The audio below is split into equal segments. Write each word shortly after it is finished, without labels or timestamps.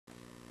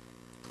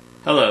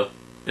Hello,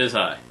 it is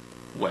I,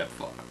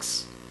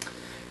 webfox.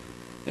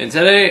 And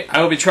today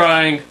I will be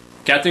trying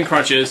Captain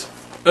Crunch's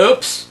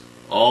Oops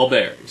All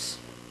Berries.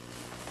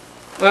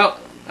 Well,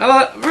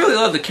 I really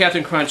love the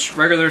Captain Crunch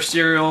regular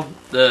cereal,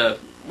 the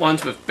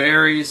ones with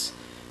berries,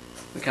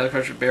 the Captain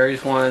Crunch with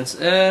berries ones.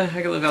 I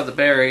can live out the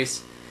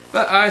berries.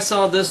 But I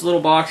saw this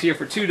little box here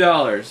for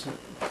 $2.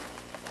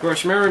 Of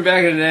course, remembering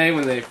back in the day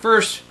when they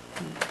first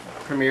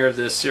premiered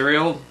this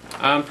cereal,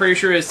 I'm pretty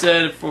sure it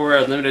said for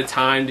a limited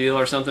time deal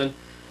or something.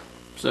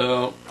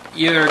 So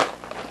either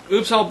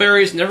Oops All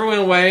Berries never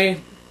went away,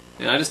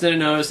 and I just didn't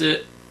notice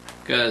it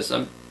because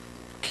I'm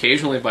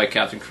occasionally buy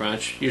Captain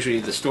Crunch,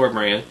 usually the store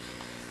brand,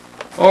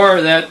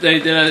 or that they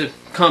did a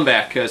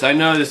comeback because I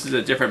know this is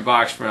a different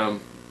box from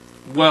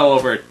well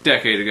over a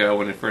decade ago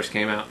when it first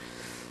came out.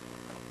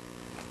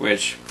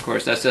 Which, of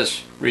course, that's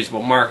just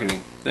reasonable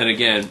marketing. Then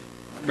again,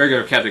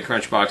 regular Captain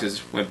Crunch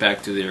boxes went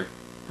back to their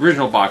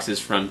original boxes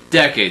from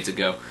decades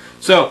ago.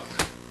 So,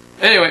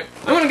 anyway,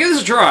 I'm going to give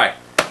this a try.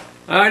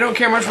 I don't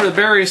care much for the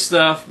berry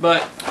stuff,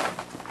 but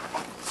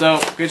so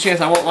good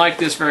chance I won't like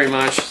this very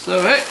much.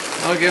 So hey,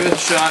 I'll give it a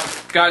shot.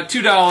 Got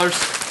 $2.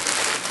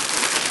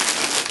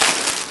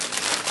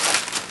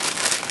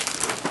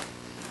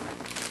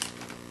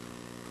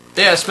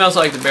 Yeah, it smells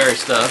like the berry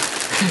stuff.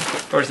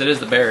 Of course, it is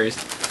the berries.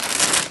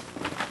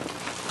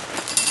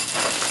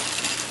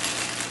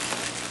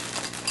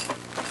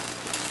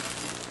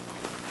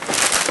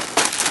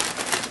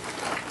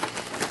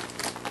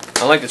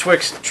 I like the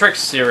Trix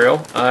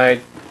cereal.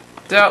 I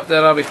doubt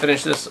that I'll be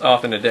finished this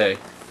off in a day.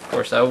 Of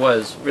course, I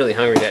was really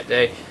hungry that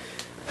day.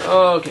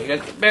 Okay,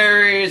 got the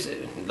berries,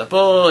 the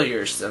bowl,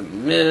 here's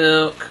some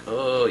milk.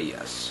 Oh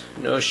yes,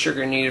 no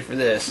sugar needed for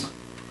this.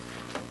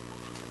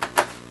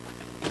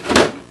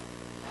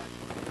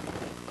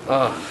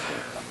 Oh.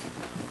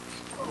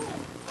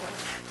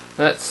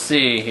 Let's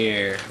see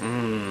here.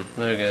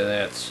 Look at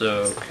that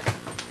soak.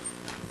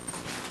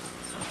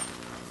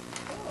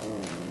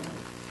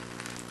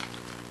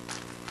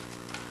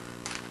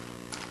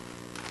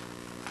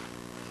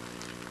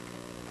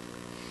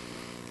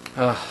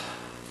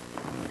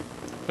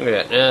 Look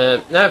at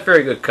that. Not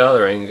very good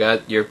coloring. You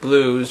got your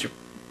blues, your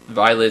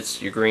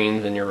violets, your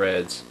greens, and your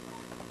reds.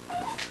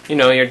 You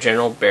know, your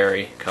general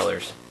berry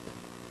colors.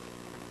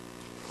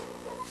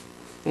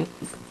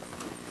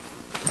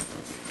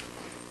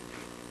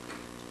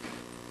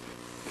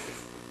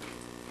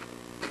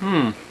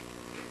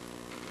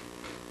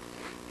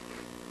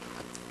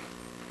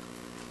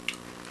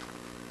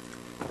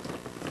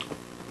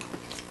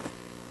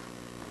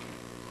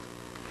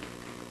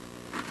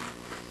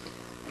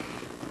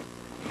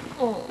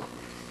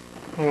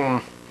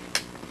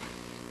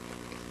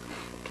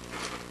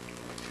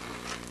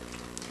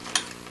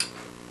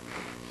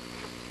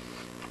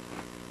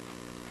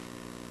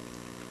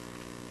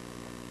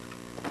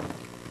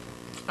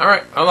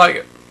 Alright, I like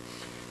it.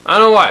 I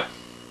don't know why.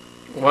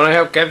 When I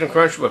have Captain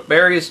Crunch with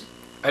berries,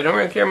 I don't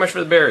really care much for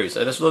the berries.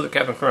 I just love the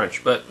Captain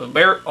Crunch. But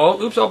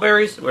Oops All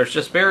Berries, where it's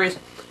just berries,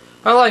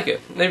 I like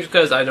it. Maybe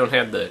because I don't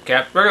have the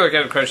regular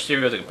Captain Crunch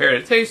cereal to compare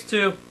the taste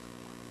to.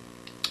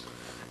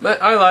 But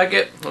I like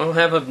it. I'll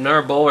have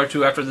another bowl or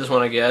two after this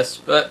one, I guess.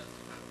 But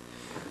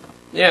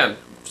yeah,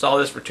 saw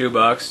this for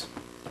 $2.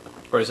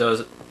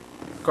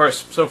 Of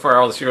course, so far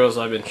all the cereals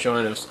I've been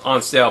showing is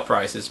on sale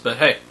prices. But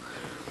hey,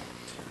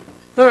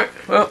 all right.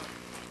 Well,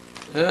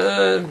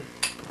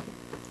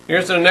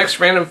 here's to the next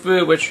random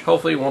food, which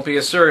hopefully won't be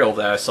a cereal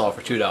that I saw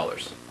for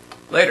 $2.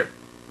 Later.